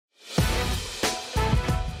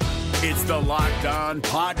It's the Locked On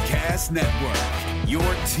Podcast Network, your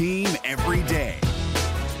team every day.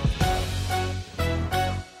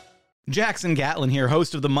 Jackson Gatlin here,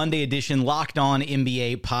 host of the Monday edition Locked On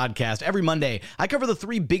NBA podcast. Every Monday, I cover the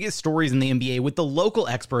three biggest stories in the NBA with the local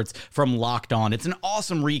experts from Locked On. It's an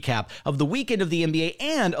awesome recap of the weekend of the NBA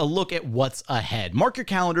and a look at what's ahead. Mark your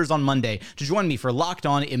calendars on Monday to join me for Locked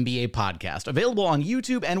On NBA podcast, available on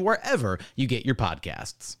YouTube and wherever you get your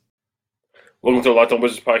podcasts. Welcome to the Locked On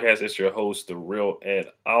Wizards podcast. It's your host, the real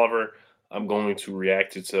Ed Oliver. I'm going to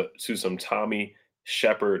react to some Tommy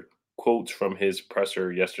Sheppard quotes from his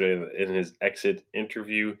presser yesterday in his exit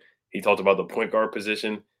interview. He talked about the point guard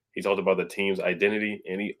position. He talked about the team's identity.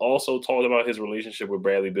 And he also talked about his relationship with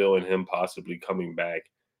Bradley Beal and him possibly coming back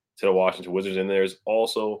to the Washington Wizards. And there's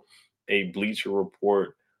also a Bleacher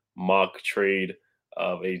Report mock trade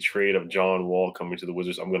of John Wall coming to the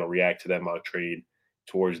Wizards. I'm going to react to that mock trade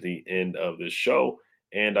towards the end of the show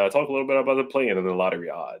and talk a little bit about the play-in and the lottery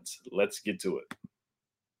odds. Let's get to it.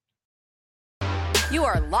 You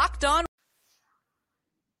are Locked On.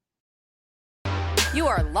 You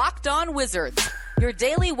are Locked On Wizards, your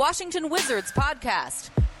daily Washington Wizards podcast.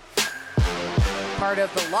 Part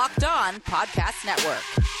of the Locked On Podcast Network,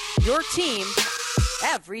 your team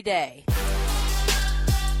every day.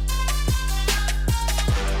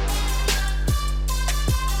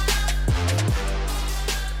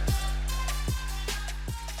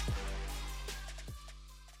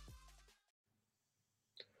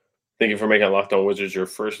 Thank you for making Locked On Wizards your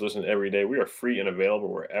first listen every day. We are free and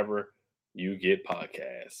available wherever you get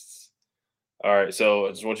podcasts. All right, so I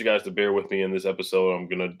just want you guys to bear with me in this episode. I'm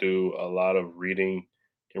going to do a lot of reading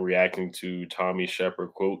and reacting to Tommy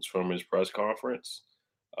Sheppard quotes from his press conference.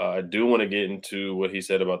 I do want to get into what he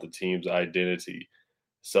said about the team's identity.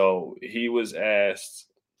 So he was asked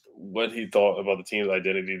what he thought about the team's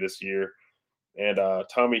identity this year. And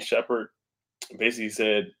Tommy Sheppard basically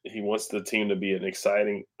said he wants the team to be an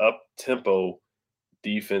exciting, up-tempo,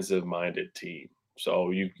 defensive-minded team.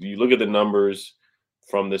 So you look at the numbers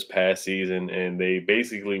from this past season, and they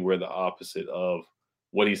basically were the opposite of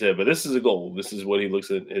what he said. But this is a goal. This is what he looks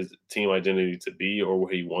at his team identity to be, or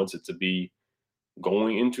what he wants it to be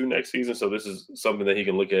going into next season. So this is something that he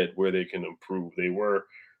can look at where they can improve. They were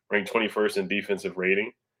ranked 21st in defensive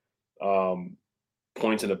rating,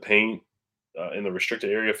 points in the paint, in the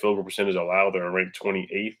restricted area, field goal percentage allowed. They're ranked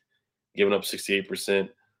 28th, giving up 68%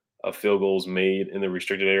 of field goals made in the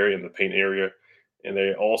restricted area, in the paint area. And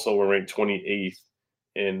they also were ranked 28th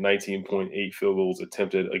in 19.8 field goals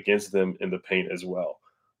attempted against them in the paint as well.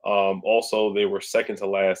 Also, they were second to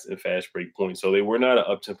last in fast break points. So they were not an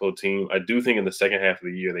up-tempo team. I do think in the second half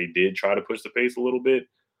of the year, they did try to push the pace a little bit.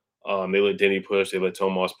 They let Denny push. They let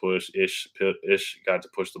Tomas push. Ish got to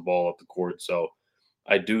push the ball up the court. So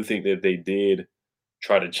I do think that they did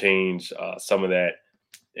try to change some of that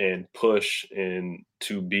and push and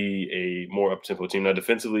to be a more up-tempo team. Now,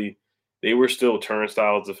 defensively, they were still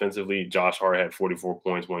turnstiles defensively. Josh Hart had 44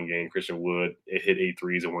 points one game. Christian Wood hit 8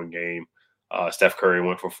 threes in one game. Steph Curry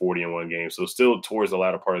went for 40 in one game. So still towards the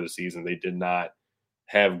latter part of the season, they did not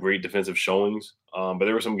have great defensive showings. But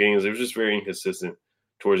there were some games. It was just very inconsistent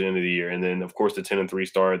towards the end of the year. And then, of course, the 10-3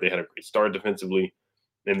 start. They had a great start defensively.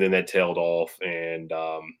 And then that tailed off, and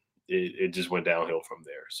it just went downhill from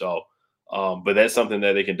there. So, but that's something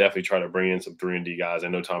that they can definitely try to bring in some 3-and-D guys. I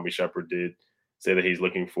know Tommy Sheppard did say that he's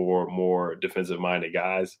looking for more defensive-minded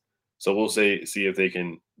guys. So we'll see if they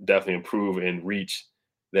can definitely improve and reach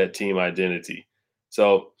that team identity.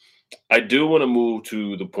 So I do want to move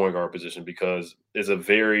to the point guard position because it's a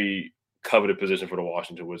very coveted position for the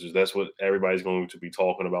Washington Wizards. That's what everybody's going to be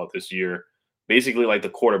talking about this year. Basically like the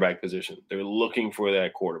quarterback position. They're looking for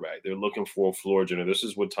that quarterback. They're looking for a floor general. This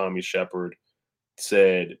is what Tommy Sheppard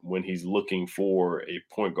said when he's looking for a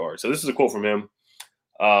point guard. So this is a quote from him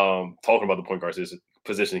talking about the point guard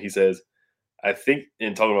position. He says, I think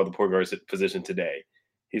in talking about the point guard position today,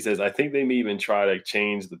 he says, I think they may even try to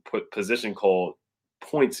change the position called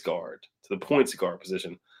points guard to the points guard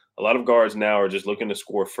position. A lot of guards now are just looking to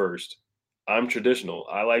score first. I'm traditional.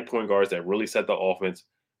 I like point guards that really set the offense,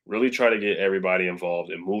 really try to get everybody involved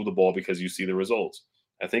and move the ball because you see the results.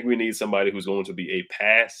 I think we need somebody who's going to be a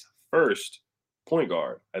pass-first point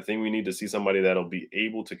guard. I think we need to see somebody that'll be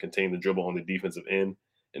able to contain the dribble on the defensive end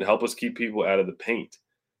and help us keep people out of the paint.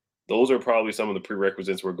 Those are probably some of the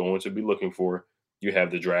prerequisites we're going to be looking for. You have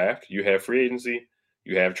the draft, you have free agency,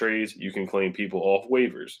 you have trades, you can claim people off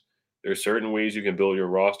waivers. There are certain ways you can build your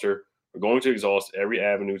roster. We're going to exhaust every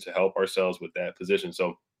avenue to help ourselves with that position.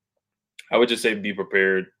 So I would just say be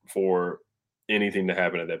prepared for anything to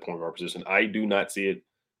happen at that point guard position. I do not see it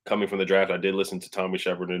coming from the draft. I did listen to Tommy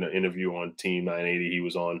Sheppard in an interview on Team 980. He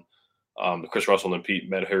was on The Chris Russell and Pete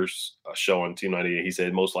Medhurst show on Team 98, he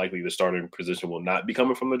said most likely the starting position will not be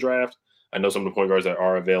coming from the draft. I know some of the point guards that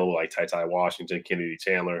are available, like Ty Washington, Kennedy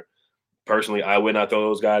Chandler. Personally, I would not throw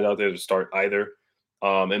those guys out there to start either.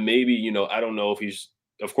 And maybe, I don't know if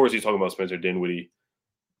of course he's talking about Spencer Dinwiddie,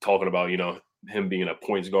 talking about, him being a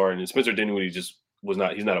points guard. And Spencer Dinwiddie he's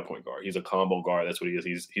not a point guard. He's a combo guard. That's what he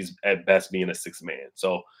is. He's at best being a sixth man.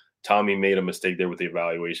 So Tommy made a mistake there with the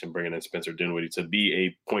evaluation, bringing in Spencer Dinwiddie to be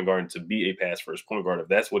a point guard and to be a pass first point guard. If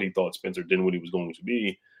that's what he thought Spencer Dinwiddie was going to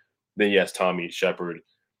be, then yes, Tommy Sheppard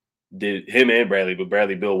did him and Bradley, but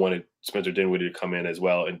Bradley Beal wanted Spencer Dinwiddie to come in as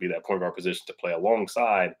well and be that point guard position to play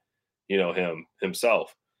alongside,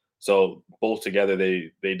 himself. So both together,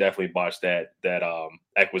 they definitely botched that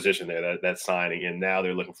acquisition there, that signing, and now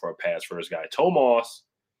they're looking for a pass first guy. Tomas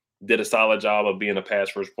did a solid job of being a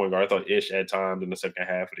pass first point guard. I thought Ish at times in the second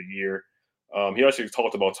half of the year. He actually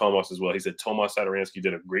talked about Tomas as well. He said Tomas Satoransky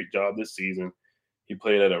did a great job this season. He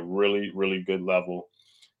played at a really, really good level,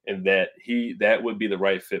 and that would be the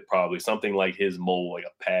right fit, probably something like his mold, like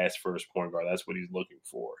a pass first point guard. That's what he's looking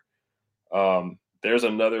for. There's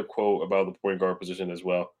another quote about the point guard position as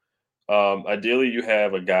well. Ideally, you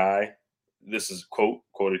have a guy. This is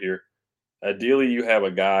quoted here. Ideally, you have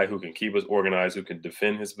a guy who can keep us organized, who can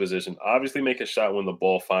defend his position, obviously make a shot when the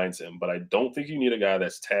ball finds him. But I don't think you need a guy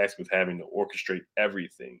that's tasked with having to orchestrate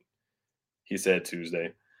everything, he said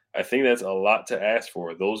Tuesday. I think that's a lot to ask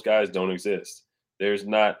for. Those guys don't exist. There's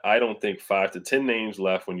not, I don't think, 5 to 10 names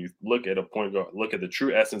left when you look at a point guard, look at the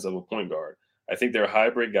true essence of a point guard. I think they're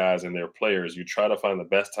hybrid guys and they're players. You try to find the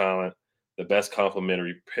best talent, the best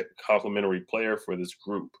complementary player for this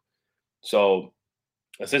group. So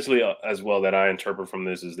essentially, as well, that I interpret from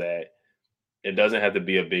this is that it doesn't have to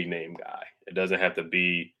be a big name guy. It doesn't have to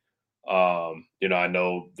be, I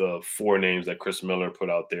know the 4 names that Chris Miller put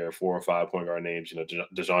out there, 4 or 5 point guard names,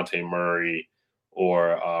 DeJounte Murray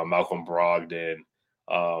or Malcolm Brogdon.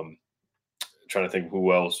 Trying to think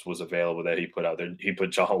who else was available that he put out there. He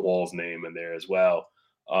put John Wall's name in there as well.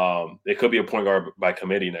 It could be a point guard by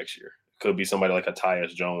committee next year. It could be somebody like a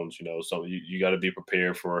Tyus Jones, so you got to be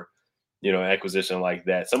prepared for, acquisition like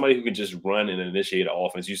that. Somebody who can just run and initiate an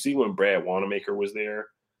offense. You see when Brad Wanamaker was there,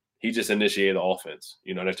 he just initiated the offense,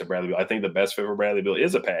 next to Bradley Beal. I think the best fit for Bradley Beal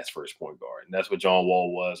is a pass first point guard. And that's what John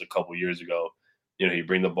Wall was a couple years ago. He'd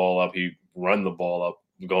bring the ball up, he'd run the ball up,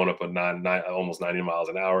 going up at almost 90 miles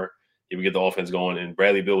an hour. He would get the offense going. And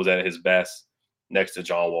Bradley Beal was at his best next to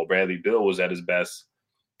John Wall. Bradley Beal was at his best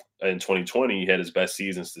in 2020. He had his best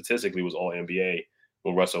season statistically, was all NBA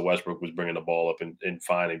when Russell Westbrook was bringing the ball up and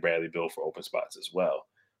finding Bradley Beal for open spots as well.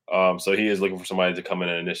 So he is looking for somebody to come in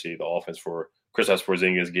and initiate the offense for Kristaps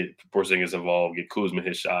Porzingis, get Porzingis involved, get Kuzma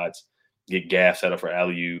his shots, get Gaff set up for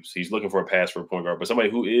alley-oops. He's looking for a pass for a point guard, but somebody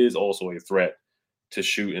who is also a threat to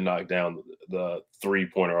shoot and knock down the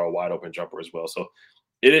three-pointer or a wide-open jumper as well. So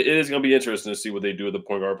it is going to be interesting to see what they do at the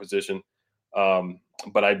point guard position.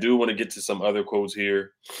 But I do want to get to some other quotes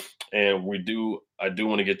here. And I do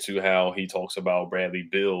want to get to how he talks about Bradley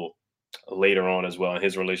Beal later on as well, and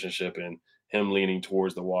his relationship and him leaning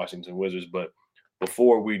towards the Washington Wizards. But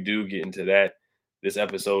before we do get into that, this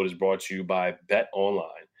episode is brought to you by Bet Online.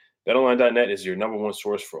 BetOnline.net is your number one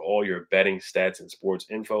source for all your betting stats and sports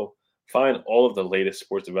info. Find all of the latest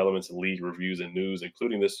sports developments, league reviews, and news,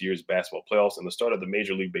 including this year's basketball playoffs and the start of the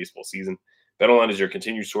Major League Baseball season. BetOnline is your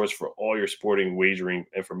continued source for all your sporting wagering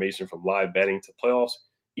information, from live betting to playoffs,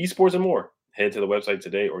 esports, and more. Head to the website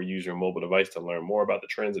today or use your mobile device to learn more about the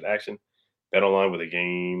trends in action. BetOnline, where the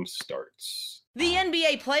game starts. The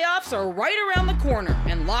NBA playoffs are right around the corner,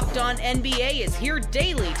 and Locked On NBA is here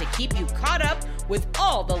daily to keep you caught up with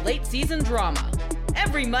all the late season drama.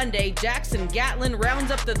 Every Monday, Jackson Gatlin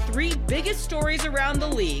rounds up the 3 biggest stories around the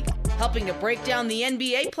league, helping to break down the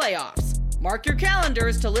NBA playoffs. Mark your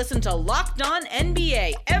calendars to listen to Locked On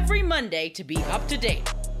NBA every Monday to be up to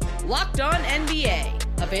date. Locked On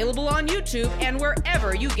NBA, available on YouTube and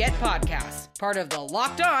wherever you get podcasts. Part of the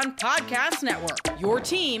Locked On Podcast Network, your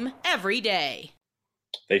team every day.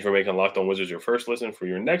 Thank you for making Locked On Wizards your first listen. For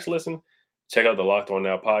your next listen, check out the Locked On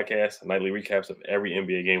Now podcast, nightly recaps of every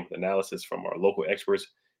NBA game with analysis from our local experts.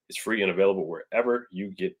 It's free and available wherever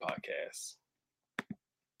you get podcasts.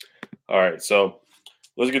 All right, so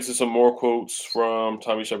let's get to some more quotes from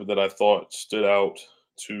Tommy Sheppard that I thought stood out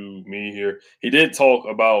to me here. He did talk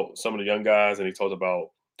about some of the young guys, and he talked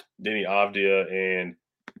about Denny Avdia and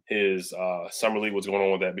his summer league, what's going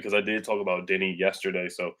on with that, because I did talk about Denny yesterday.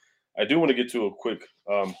 So I do want to get to a quick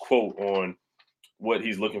quote on what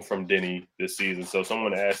he's looking from Denny this season. So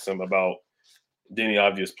someone asked him about Denny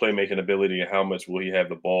Avdia's playmaking ability and how much will he have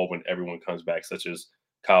the ball when everyone comes back, such as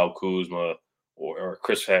Kyle Kuzma or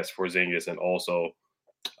Kristaps Porzingis, and also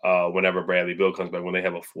whenever Bradley Beal comes back, when they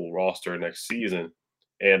have a full roster next season.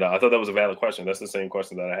 And I thought that was a valid question. That's the same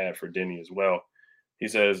question that I had for Denny as well. He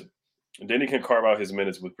says, Denny can carve out his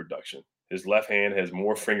minutes with production. His left hand has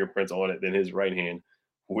more fingerprints on it than his right hand,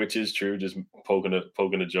 which is true. Just poking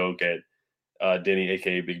a joke at Denny,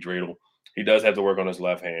 a.k.a. Big Dreidel. He does have to work on his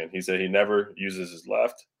left hand. He said he never uses his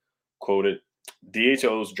left. Quoted,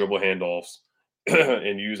 DHOs dribble handoffs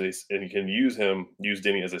and he can use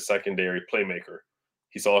Denny as a secondary playmaker.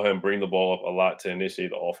 He saw him bring the ball up a lot to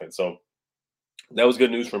initiate the offense. So that was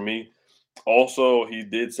good news for me. Also, he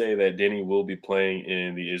did say that Denny will be playing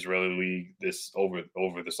in the Israeli league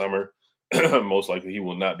over the summer. Most likely he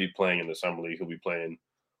will not be playing in the summer league. He'll be playing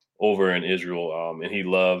over in Israel. And he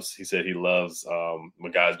said he loves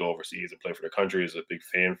when guys go overseas and play for the country. It's a big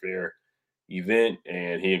fanfare event,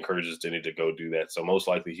 and he encourages Denny to go do that. So most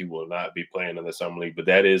likely he will not be playing in the summer league, but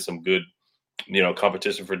that is some good,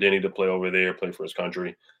 competition for Denny to play over there, play for his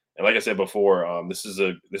country. And like I said before, this is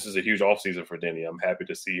a huge offseason for Denny. I'm happy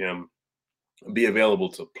to see him be available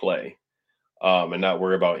to play and not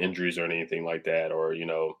worry about injuries or anything like that. Or,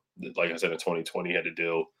 like I said, in 2020, he had to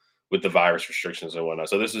deal with the virus restrictions and whatnot.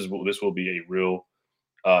 So this will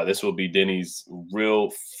be Denny's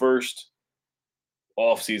real first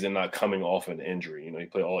off season, not coming off an injury. He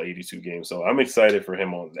played all 82 games. So I'm excited for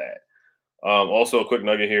him on that. Also, a quick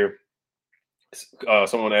nugget here.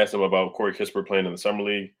 Someone asked him about Corey Kispert playing in the Summer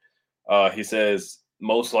League. He says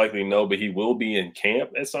most likely no, but he will be in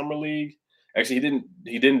camp at Summer League. Actually,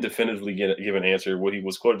 he didn't definitively give an answer. What he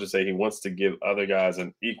was quoted to say, he wants to give other guys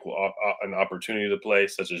an opportunity to play,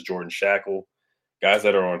 such as Jordan Shackle, guys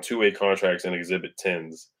that are on 2-way contracts and Exhibit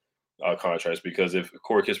 10s contracts. Because if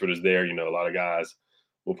Corey Kispert is there, a lot of guys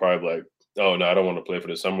will probably be like, oh, no, I don't want to play for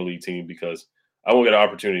the Summer League team because I won't get an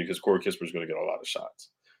opportunity because Corey Kispert is going to get a lot of shots.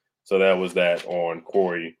 So that was that on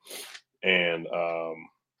Corey and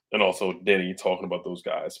also Denny talking about those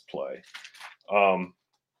guys play.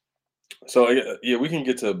 So we can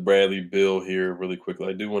get to Bradley Beal here really quickly.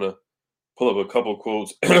 I do want to pull up a couple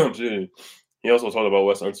quotes. He also talked about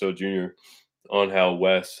Wes Unseld Jr. on how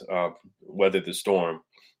Wes weathered the storm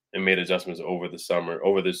and made adjustments over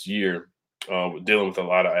this year, dealing with a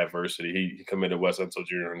lot of adversity. He committed Wes Unseld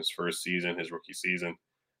Jr. in his first season, his rookie season,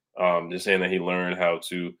 just saying that he learned how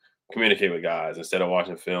to communicate with guys instead of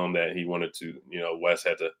watching film, that he wanted to, Wes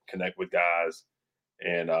had to connect with guys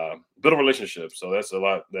and build a relationship. So that's a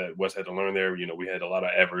lot that Wes had to learn there. We had a lot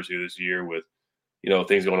of adversity this year with,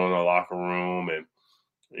 things going on in the locker room and,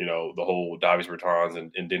 the whole Davis Bertans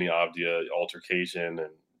and Denny Avdia altercation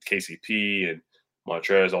and KCP and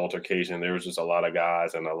Montrez altercation. There was just a lot of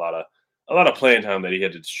guys and a lot of playing time that he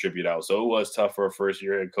had to distribute out. So it was tough for a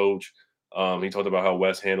first-year head coach. He talked about how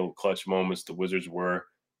Wes handled clutch moments. The Wizards were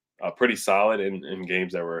pretty solid in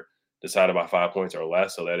games that were decided by 5 points or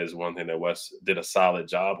less. So that is one thing that Wes did a solid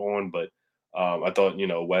job on. But I thought,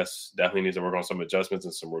 Wes definitely needs to work on some adjustments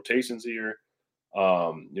and some rotations here.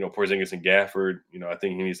 Porzingis and Gafford, I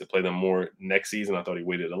think he needs to play them more next season. I thought he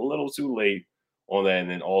waited a little too late on that. And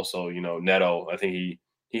then also, Neto, I think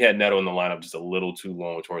he had Neto in the lineup just a little too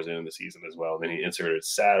long towards the end of the season as well. And then he inserted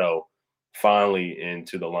Sato finally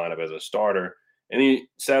into the lineup as a starter. And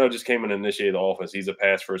Sato just came in and initiated the offense. He's a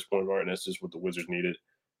pass-first point guard, and that's just what the Wizards needed.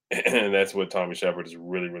 And that's what Tommy Sheppard is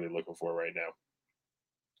really, really looking for right now.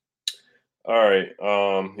 All right.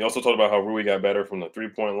 He also talked about how Rui got better from the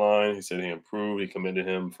three-point line. He said he improved. He commended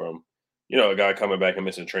him from, a guy coming back and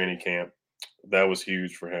missing training camp. That was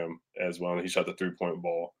huge for him as well. And he shot the three-point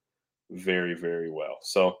ball very, very well.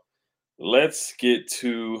 So let's get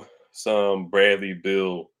to some Bradley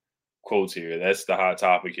Beal quotes here. That's the hot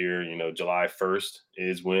topic here. July 1st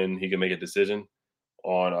is when he can make a decision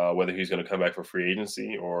on whether he's going to come back for free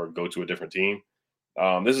agency or go to a different team.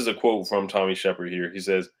 This is a quote from Tommy Sheppard here. He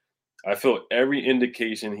says, I feel every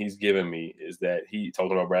indication he's given me is that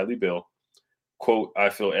talking about Bradley Beal, quote, I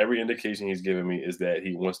feel every indication he's given me is that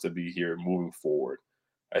he wants to be here moving forward.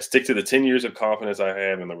 I stick to the 10 years of confidence I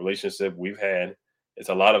have in the relationship we've had. It's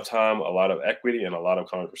a lot of time, a lot of equity, and a lot of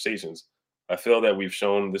conversations. I feel that we've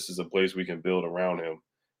shown this is a place we can build around him.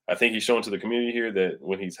 I think he's shown to the community here that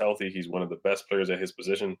when he's healthy, he's one of the best players at his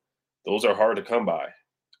position. Those are hard to come by,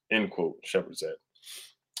 end quote, Sheppard said.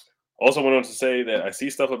 Also went on to say that I see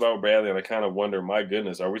stuff about Bradley and I kind of wonder, my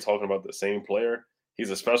goodness, are we talking about the same player? He's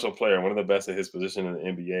a special player, one of the best at his position in the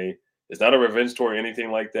NBA. It's not a revenge tour or anything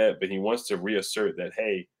like that, but he wants to reassert that,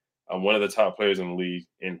 hey, I'm one of the top players in the league,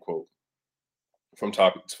 end quote, from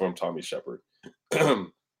Tommy Sheppard. So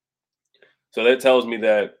that tells me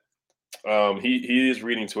that he is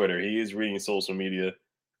reading Twitter. He is reading social media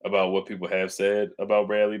about what people have said about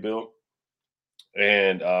Bradley Beal.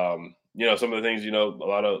 And, some of the things, a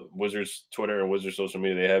lot of Wizards Twitter and Wizards social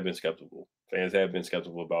media, they have been skeptical. Fans have been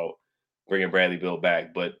skeptical about bringing Bradley Beal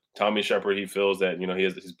back. But Tommy Sheppard, he feels that,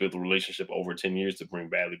 he's built a relationship over 10 years to bring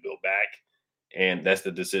Bradley Beal back. And that's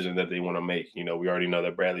the decision that they want to make. We already know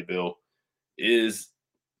that Bradley Beal is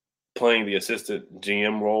playing the assistant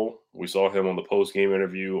GM role. We saw him on the post-game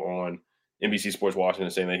interview on NBC Sports Washington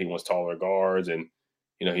saying that he wants taller guards and,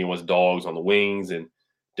 he wants dogs on the wings and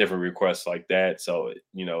different requests like that. So,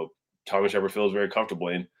 Tommy Sheppard feels very comfortable.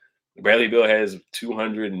 And Bradley Beal has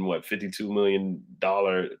 $252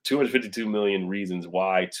 million reasons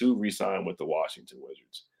why to re-sign with the Washington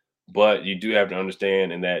Wizards. But you do have to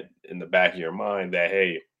understand in the back of your mind that,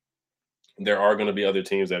 hey, there are going to be other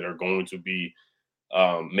teams that are going to be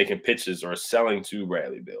making pitches or selling to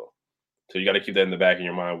Bradley Beal. So you got to keep that in the back of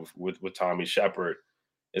your mind with Tommy Sheppard,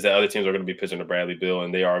 is that other teams are going to be pitching to Bradley Beal,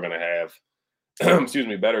 and they are going to have,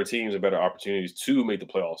 better teams and better opportunities to make the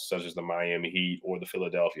playoffs, such as the Miami Heat or the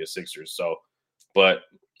Philadelphia Sixers. So, but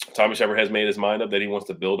Tommy Sheppard has made his mind up that he wants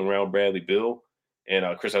to build around Bradley Beal. And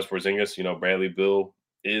Kristaps Porzingis, Bradley Beal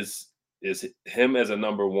is him as a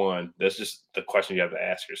number one. That's just the question you have to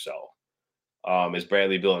ask yourself. Is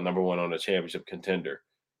Bradley Beal a number one on a championship contender?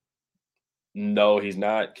 No, he's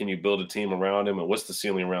not. Can you build a team around him? And what's the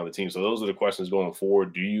ceiling around the team? So those are the questions going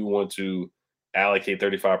forward. Do you want to allocate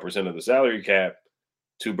 35% of the salary cap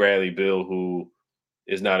to Bradley Beal, who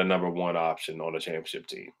is not a number one option on a championship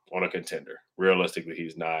team, on a contender? Realistically,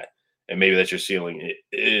 he's not. And maybe that's your ceiling. It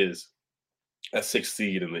is a 6th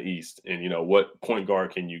seed in the East. And, what point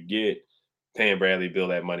guard can you get paying Bradley Beal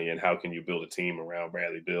that money, and how can you build a team around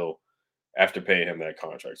Bradley Beal after paying him that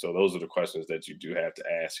contract? So those are the questions that you do have to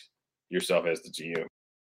ask yourself as the GM.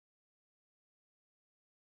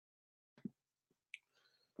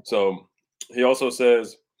 So he also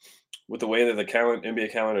says, with the way that the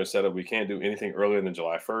NBA calendar is set up, we can't do anything earlier than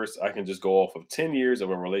July 1st. I can just go off of 10 years of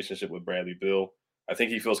a relationship with Bradley Beal. I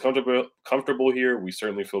think he feels comfortable here. We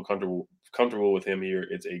certainly feel comfortable with him here.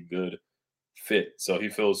 It's a good fit. So he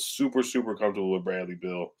feels super, super comfortable with Bradley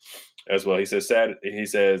Beal as well. He says, and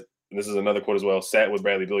this is another quote as well, sat with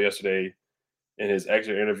Bradley Beal yesterday in his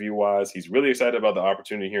extra interview-wise. He's really excited about the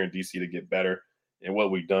opportunity here in DC to get better. And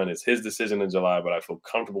what we've done is his decision in July, but I feel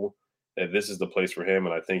comfortable that this is the place for him,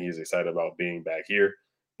 and I think he's excited about being back here.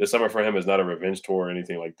 This summer for him is not a revenge tour or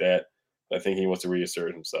anything like that. I think he wants to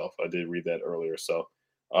reassert himself. I did read that earlier. So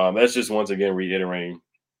that's just once again reiterating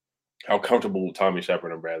how comfortable Tommy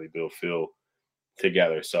Sheppard and Bradley Beal feel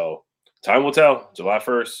together. So time will tell. July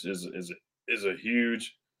 1st is a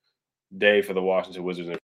huge day for the Washington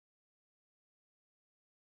Wizards.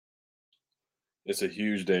 It's a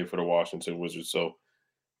huge day for the Washington Wizards. So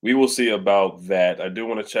we will see about that. I do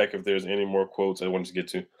want to check if there's any more quotes I wanted to get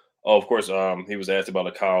to. Oh, of course, he was asked about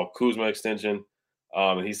a Kyle Kuzma extension.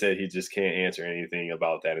 And he said he just can't answer anything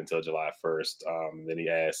about that until July 1st. Then he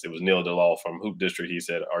asked, it was Neil DeLaw from Hoop District. He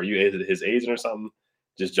said, are you his agent or something?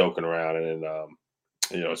 Just joking around and,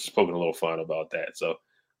 just poking a little fun about that. So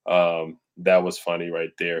that was funny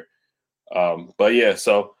right there. But yeah,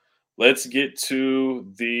 so let's get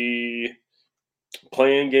to the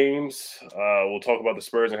playing games. We'll talk about the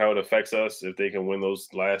Spurs and how it affects us if they can win those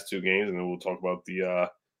last 2 games. And then we'll talk about the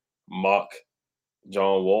mock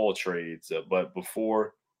John Wall trades. But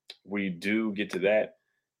before we do get to that,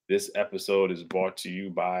 this episode is brought to you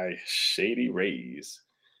by Shady Rays.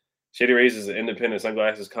 Shady Rays is an independent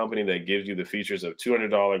sunglasses company that gives you the features of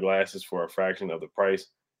 $200 glasses for a fraction of the price.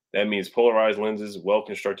 That means polarized lenses,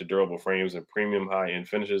 well-constructed durable frames, and premium high-end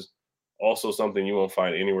finishes. Also something you won't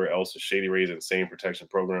find anywhere else is Shady Rays' insane protection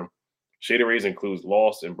program. Shady Rays includes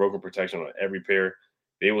lost and broken protection on every pair.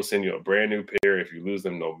 They will send you a brand new pair if you lose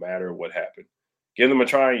them, no matter what happened. Give them a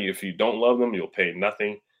try. If you don't love them, you'll pay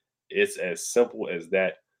nothing. It's as simple as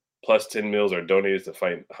that. Plus 10 meals are donated to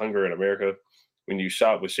fight hunger in America. When you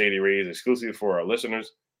shop with Shady Rays exclusively for our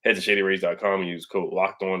listeners, head to shadyrays.com and use code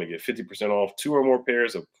LOCKEDON to get 50% off 2 or more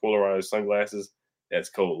pairs of polarized sunglasses. That's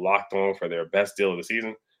code LOCKEDON for their best deal of the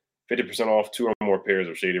season. 50% off 2 or more pairs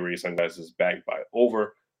of Shady Rays sunglasses backed by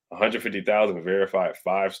over 150,000 verified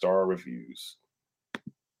 5-star reviews.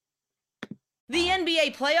 The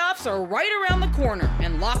NBA playoffs are right around the corner,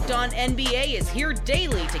 and Locked On NBA is here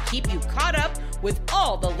daily to keep you caught up with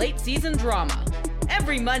all the late season drama.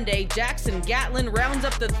 Every Monday, Jackson Gatlin rounds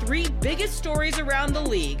up the 3 biggest stories around the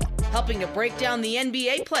league, helping to break down the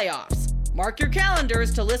NBA playoffs. Mark your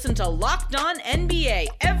calendars to listen to Locked On NBA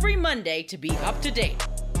every Monday to be up to date.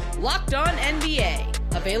 Locked On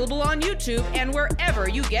NBA, available on YouTube and wherever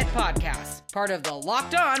you get podcasts. Part of the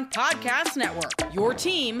Locked On Podcast Network, your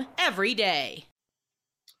team every day.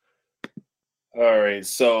 All right,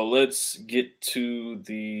 so let's get to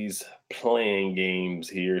these playing games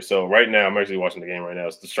here. So right now, I'm actually watching the game right now.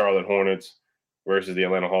 It's the Charlotte Hornets versus the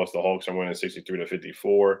Atlanta Hawks. The Hawks are winning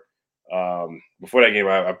 63-54. Before that game,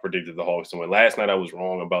 I predicted the Hawks to win. Last night, I was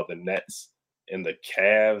wrong about the Nets and the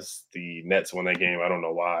Cavs. The Nets won that game. I don't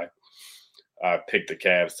know why. I picked the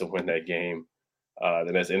Cavs to win that game. The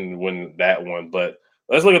Nets ended win that one. But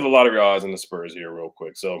let's look at the lottery odds and the Spurs here real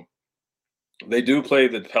quick. So they do play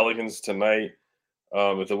the Pelicans tonight.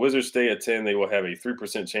 If the Wizards stay at 10, they will have a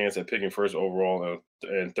 3% chance at picking first overall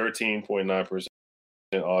and 13.9%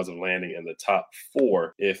 odds of landing in the top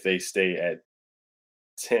 4 if they stay at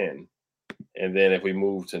 10. And then if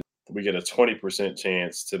we get a 20%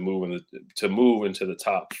 chance to move into the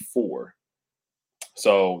top 4.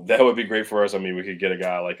 So that would be great for us. I mean, we could get a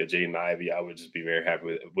guy like a Jaden Ivey. I would just be very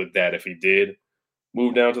happy with that if he did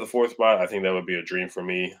move down to the 4th spot. I think that would be a dream for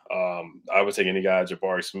me. I would take any guy,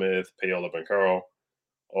 Jabari Smith, Paolo Banchero,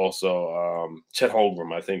 also Chet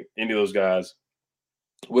Holmgren. I think any of those guys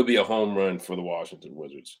would be a home run for the Washington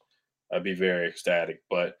Wizards. I'd be very ecstatic.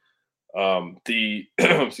 But the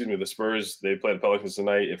Spurs, they play the Pelicans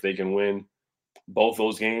tonight. If they can win both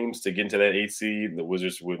those games to get into that 8th seed, the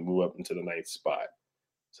Wizards would move up into the 9th spot.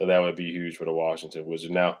 So that would be huge for the Washington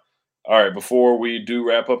Wizards. Now, all right, before we do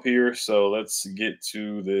wrap up here, so let's get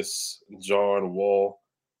to this John Wall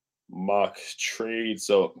mock trade.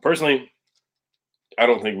 So personally, I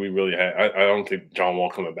don't think we really have. I don't think John Wall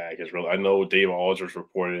coming back is real. I know Dave Aldridge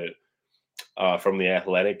reported it from The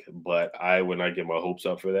Athletic, but I would not get my hopes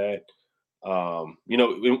up for that.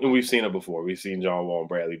 And we've seen it before. We've seen John Wall and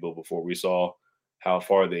Bradley Beal before. We saw how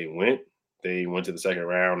far they went. They went to the second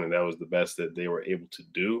round, and that was the best that they were able to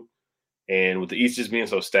do. And with the East just being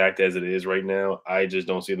so stacked as it is right now, I just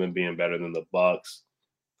don't see them being better than the Bucks,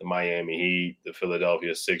 the Miami Heat, the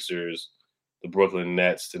Philadelphia Sixers, the Brooklyn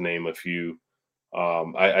Nets, to name a few.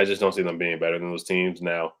 I just don't see them being better than those teams.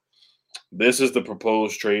 Now, this is the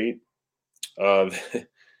proposed trade. And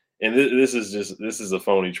this is a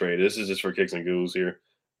phony trade. This is just for kicks and goos here.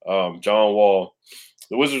 John Wall,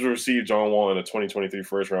 the Wizards will receive John Wall in a 2023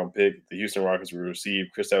 first-round pick. The Houston Rockets will receive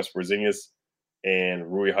Kristaps Porzingis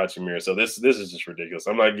and Rui Hachimura. So this is just ridiculous.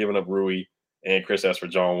 I'm not giving up Rui and Kristaps for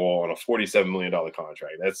John Wall on a $47 million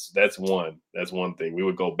contract. That's one thing. We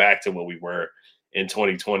would go back to what we were in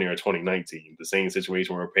 2020 or 2019, the same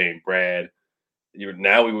situation where we're paying Brad.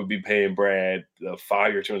 Now we would be paying Brad the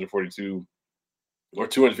 5-year $242 or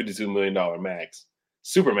 $252 million max,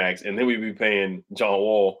 super max, and then we'd be paying John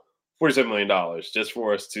Wall $47 million just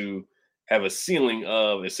for us to have a ceiling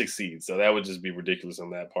of a 6 seed. So that would just be ridiculous on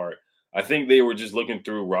that part. I think they were just looking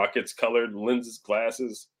through Rockets colored lenses,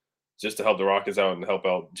 glasses, just to help the Rockets out and help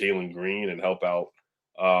out Jalen Green and help out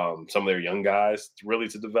some of their young guys really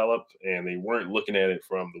to develop. And they weren't looking at it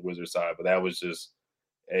from the Wizards side, but that was just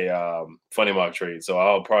a funny mock trade. So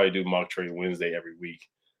I'll probably do mock trade Wednesday every week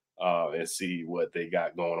and see what they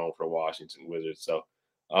got going on for Washington Wizards. So,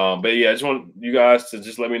 but yeah, I just want you guys to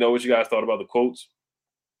just let me know what you guys thought about the quotes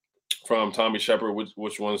from Tommy Sheppard,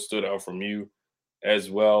 which one stood out from you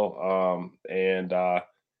as well. And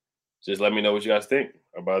just let me know what you guys think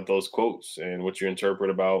about those quotes and what you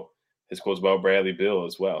interpret about his quotes about Bradley Beal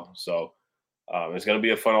as well. So it's going to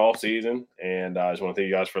be a fun off season. And I just want to thank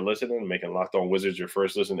you guys for listening and making Locked On Wizards your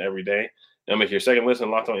first listen every day. Now make your second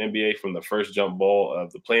listen Locked On NBA from the first jump ball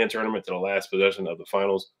of the play-in tournament to the last possession of the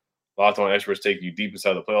finals. Locked On experts take you deep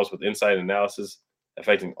inside the playoffs with insight and analysis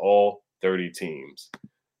affecting all 30 teams. All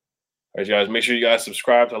right, you guys, make sure you guys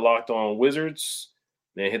subscribe to Locked On Wizards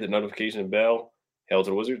and hit the notification bell. Hail to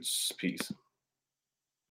the Wizards. Peace.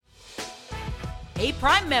 Hey,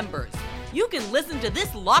 Prime members, you can listen to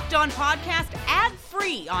this Locked On podcast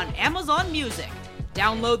ad-free on Amazon Music.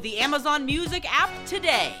 Download the Amazon Music app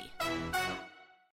today.